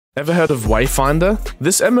Ever heard of Wayfinder?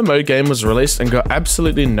 This MMO game was released and got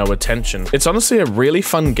absolutely no attention. It's honestly a really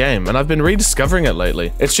fun game, and I've been rediscovering it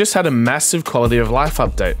lately. It's just had a massive quality of life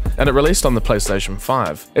update, and it released on the PlayStation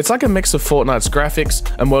 5. It's like a mix of Fortnite's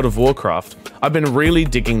graphics and World of Warcraft. I've been really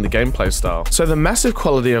digging the gameplay style. So the massive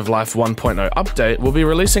quality of life 1.0 update will be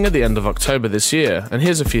releasing at the end of October this year, and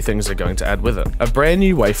here's a few things they're going to add with it. A brand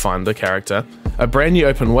new Wayfinder character, a brand new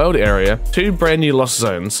open world area, 2 brand new lost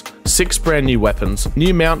zones, 6 brand new weapons,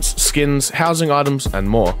 new mounts, skins, housing items, and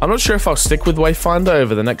more. I'm not sure if I'll stick with Wayfinder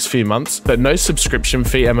over the next few months, but no subscription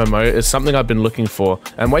fee MMO is something I've been looking for,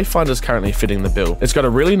 and Wayfinder is currently fitting the bill. It's got a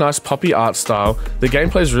really nice poppy art style, the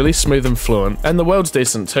gameplay is really smooth and fluent, and the world's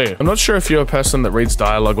decent too. I'm not sure if you're a person that reads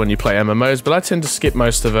dialogue when you play MMOs, but I tend to skip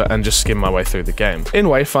most of it and just skim my way through the game. In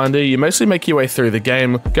Wayfinder, you mostly make your way through the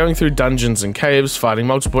game, going through dungeons and caves, fighting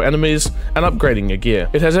multiple enemies, and upgrading your gear.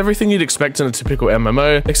 It has everything you'd expect in a typical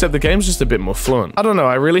MMO, except the game's just a bit more fluent. I don't know,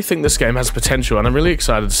 I really think this game has potential and I'm really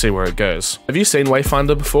excited to see where it goes. Have you seen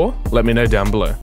Wayfinder before? Let me know down below.